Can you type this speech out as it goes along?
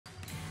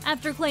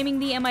After claiming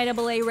the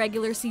MIAA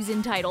regular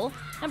season title,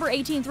 number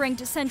 18th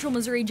ranked Central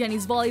Missouri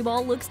Jennies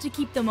volleyball looks to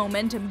keep the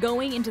momentum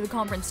going into the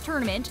conference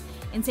tournament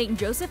in St.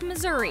 Joseph,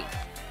 Missouri.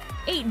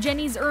 8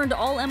 Jennies earned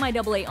all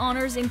MIAA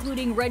honors,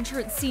 including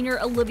redshirt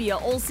senior Olivia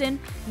Olson,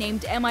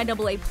 named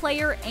MIAA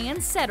Player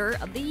and Setter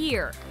of the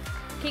Year.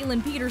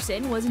 Caitlin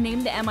Peterson was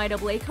named the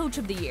MIAA Coach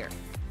of the Year.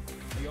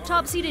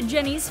 Top-seeded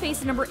Jennies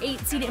faced number 8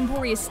 seed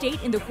Emporia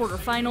State in the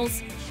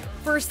quarterfinals.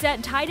 First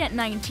set tied at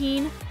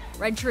 19.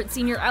 Redshirt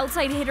senior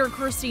outside hitter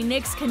Kirsty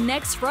Nix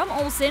connects from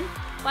Olson,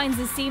 finds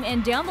the seam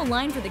and down the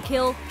line for the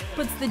kill,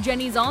 puts the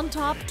Jennies on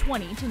top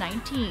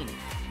 20-19.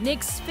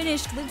 Nix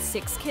finished with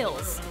 6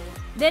 kills.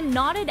 Then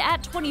knotted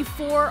at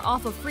 24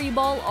 off a free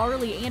ball,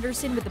 𝐈𝐿𝐿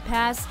Anderson with the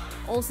pass.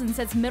 Olson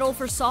sets middle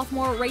for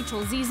sophomore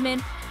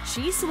𝐉𝐞𝐳𝐵𝐲𝐿.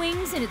 She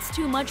swings and it's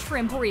too much for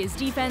Emporia's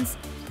defense.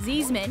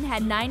 𝐳𝐵𝐲𝐿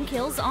had 9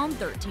 kills on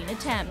 13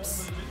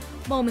 attempts.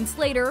 Moments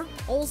later,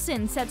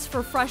 Olson sets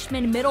for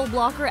freshman middle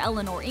blocker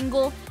Elinor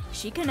Engel.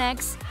 She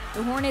connects.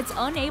 The Hornets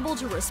unable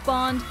to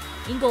respond.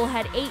 Engel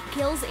had 8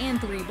 kills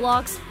and 3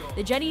 blocks.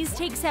 The Jennies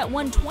take set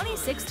 1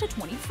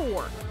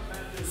 26-24.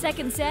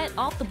 Second set,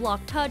 off the block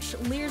touch,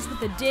 Lierz with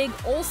the dig,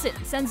 Olson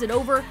sends it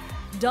over.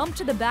 Dump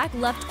to the back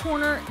left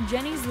corner,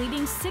 Jennies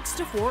leading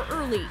 6-4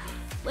 early.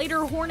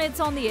 Later, Hornets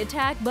on the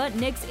attack, but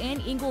Nix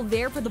and Engel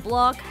there for the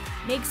block.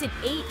 Makes it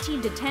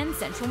 18-10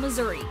 Central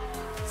Missouri.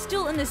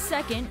 Still in the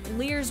second,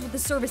 Lierz with the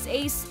service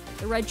ace.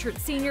 The redshirt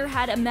senior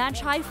had a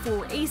match-high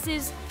 4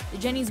 aces. The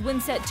Jennies win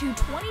set 2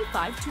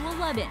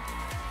 25-11.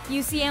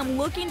 UCM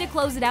looking to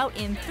close it out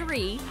in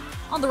 3.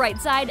 On the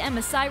right side,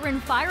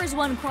 𝐕𝐵𝐿𝐿 fires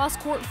one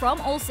cross-court from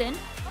Olson.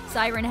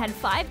 𝐕𝐿𝐿 had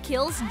 5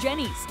 kills,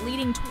 Jennies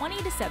leading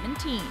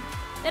 20-17.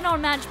 Then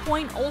on match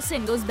point,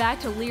 Olson goes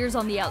back to Lierz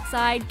on the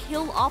outside,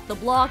 kill off the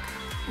block.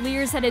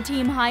 Lierz had a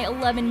team-high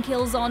 11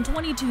 kills on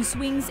 22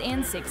 swings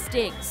and 6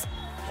 digs.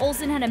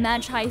 Olson had a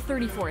match-high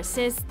 34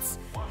 assists.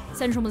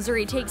 Central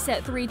Missouri takes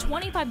set 3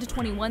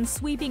 25-21,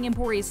 sweeping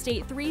Emporia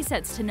State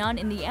 3-0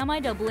 in the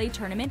MIAA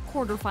Tournament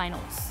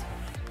Quarterfinals.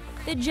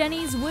 The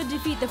Jennies would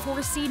defeat the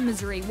 4-seed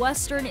Missouri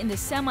Western in the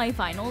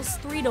semifinals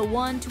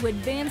 3-1 to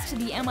advance to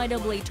the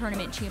MIAA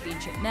Tournament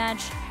Championship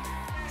match.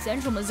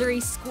 Central Missouri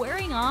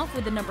squaring off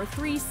with the number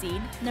 3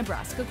 seed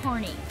Nebraska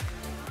Kearney.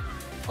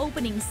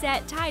 Opening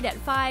set tied at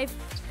 5.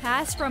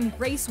 Pass from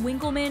Grace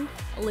Winkleman.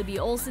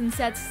 Olivia Olson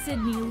sets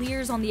Sydney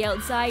Lierz on the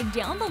outside,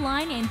 down the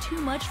line and too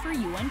much for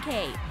UNK.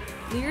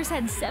 Lierz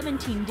had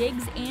 17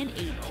 digs and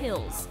 8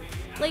 kills.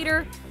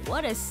 Later,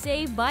 what a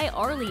save by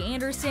𝐈𝐿𝐿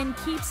Anderson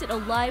keeps it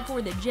alive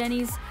for the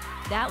Jennies.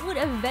 That would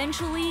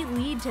eventually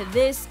lead to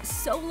this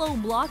solo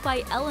block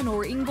by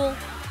Elinor Engel.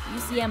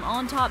 UCM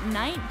on top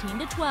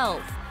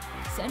 19-12.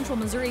 Central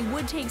Missouri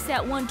would take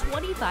set 1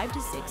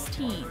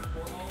 25-16.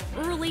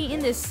 Early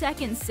in the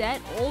second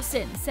set,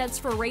 Olson sets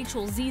for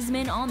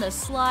𝐉𝐞𝐳𝐵𝐲𝐿 on the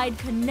slide,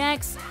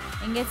 connects,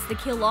 and gets the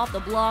kill off the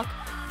block.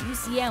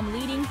 UCM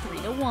leading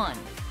 3-1.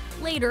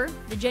 Later,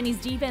 the Jennies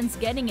defense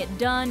getting it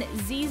done.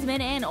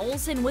 𝐉𝐿𝐿 and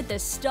Olson with the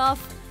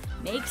stuff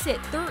makes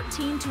it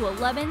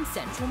 13-11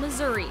 Central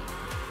Missouri.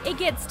 It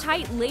gets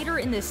tight later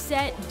in the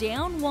set,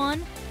 down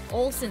 1.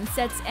 Olson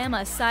sets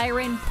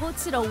𝐕𝐵𝐿𝐿,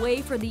 puts it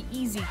away for the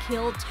easy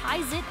kill,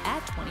 ties it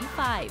at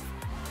 25.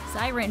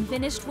 𝐕𝐿𝐿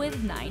finished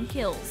with 9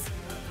 kills.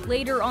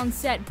 Later on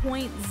set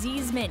point,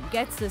 𝐉𝐿𝐿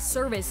gets the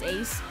service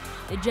ace.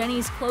 The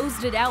Jennies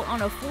closed it out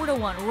on a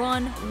 4-1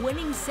 run,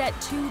 winning set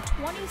 2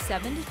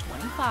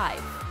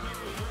 27-25.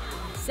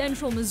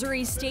 Central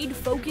Missouri stayed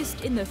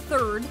focused in the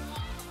third.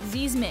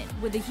 𝐉𝐿𝐿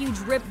with a huge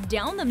rip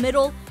down the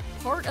middle,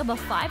 part of a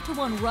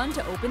 5-1 run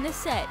to open the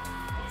set.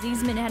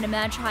 𝐉𝐿𝐿 had a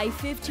match-high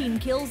 15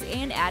 kills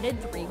and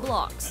added 3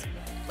 blocks.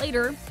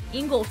 Later,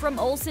 Engel from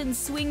Olson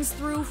swings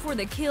through for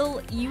the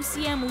kill,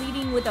 UCM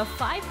leading with a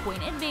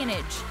 5-point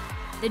advantage.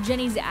 The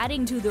Jennies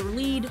adding to their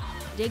lead.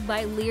 Dig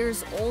by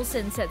Lierz,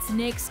 Olson sets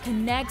Nix,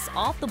 connects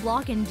off the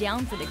block and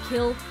down for the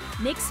kill.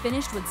 Nix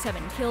finished with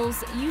 7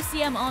 kills,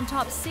 UCM on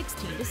top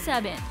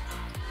 16-7.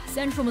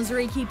 Central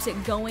Missouri keeps it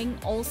going.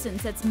 Olson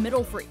sets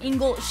middle for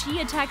Engel. She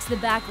attacks the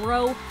back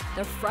row.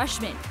 The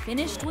freshman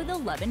finished with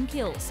 11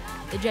 kills.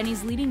 The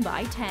Jennies leading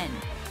by 10.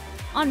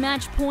 On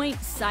match point,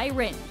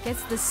 𝐕𝐿𝐿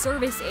gets the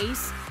service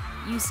ace.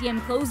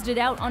 UCM closed it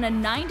out on a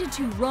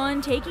 9-2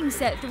 run, taking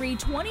set 3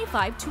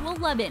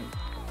 25-11.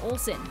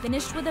 Olson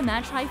finished with a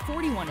match-high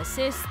 41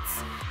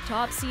 assists.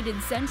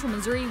 Top-seeded Central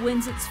Missouri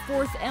wins its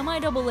 4th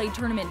MIAA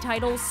tournament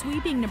title,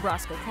 sweeping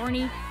Nebraska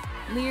Kearney.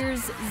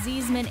 Lierz,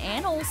 𝐳𝐵𝐿𝐿,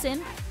 and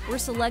Olson were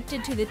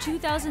selected to the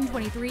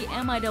 2023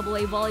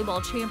 MIAA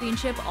Volleyball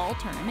Championship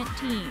All-Tournament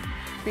team.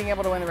 Being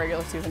able to win the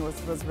regular season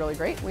was really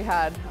great. We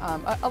had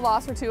a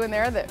loss or 2 in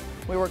there that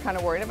we were kind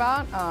of worried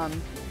about,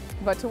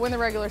 but to win the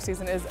regular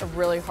season is a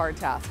really hard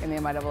task in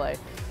the MIAA.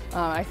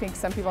 I think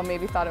some people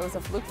maybe thought it was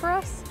a fluke for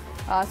us.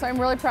 So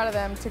I'm really proud of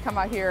them to come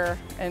out here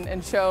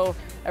and show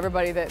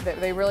everybody that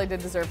they really did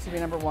deserve to be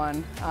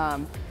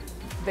 #1.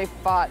 They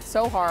fought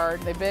so hard,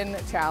 they've been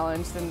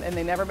challenged, and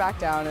they never back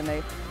down,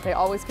 and they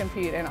always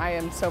compete, and I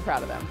am so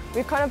proud of them.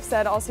 We've kind of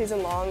said all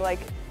season long, like,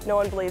 no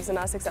one believes in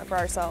us except for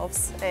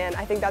ourselves, and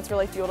I think that's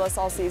really fueled us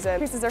all season.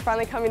 Pieces are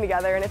finally coming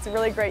together, and it's a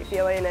really great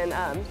feeling, and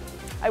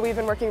we've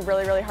been working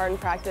really, really hard in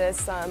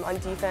practice on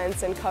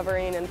defense and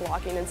covering and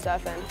blocking and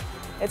stuff, and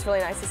it's really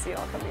nice to see it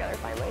all come together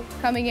finally.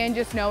 Coming in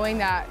just knowing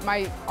that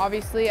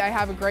obviously I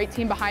have a great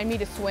team behind me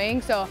to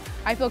swing, so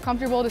I feel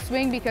comfortable to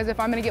swing because if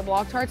I'm going to get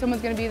blocked hard,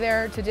 someone's going to be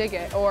there to dig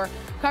it or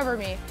cover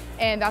me,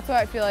 and that's what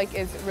I feel like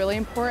is really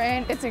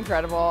important. It's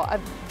incredible.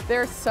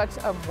 They're such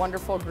a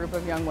wonderful group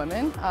of young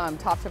women,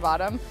 top to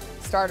bottom,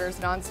 starters,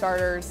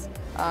 non-starters.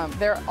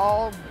 They're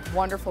all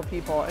wonderful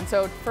people, and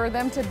so for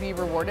them to be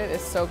rewarded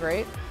is so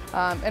great,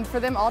 and for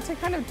them all to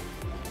kind of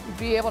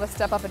be able to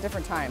step up at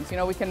different times. You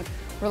know, we can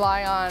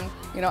rely on,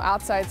 you know,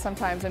 outside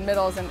sometimes and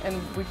middles,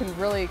 and we can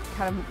really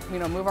kind of, you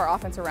know, move our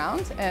offense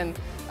around, and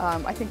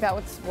I think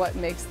that's what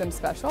makes them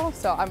special.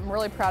 So I'm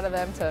really proud of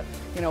them to,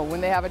 you know, when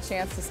they have a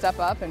chance to step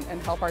up and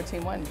help our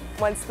team win.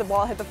 Once the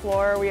ball hit the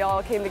floor, we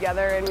all came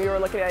together and we were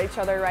looking at each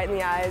other right in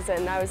the eyes,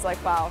 and I was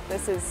like, wow,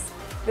 this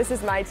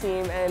is my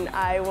team, and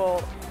I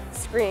will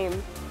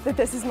scream that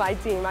this is my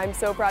team. I'm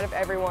so proud of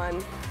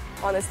everyone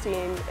on this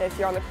team, if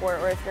you're on the court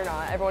or if you're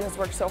not. Everyone has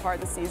worked so hard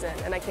this season,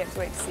 and I can't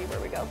wait to see where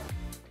we go.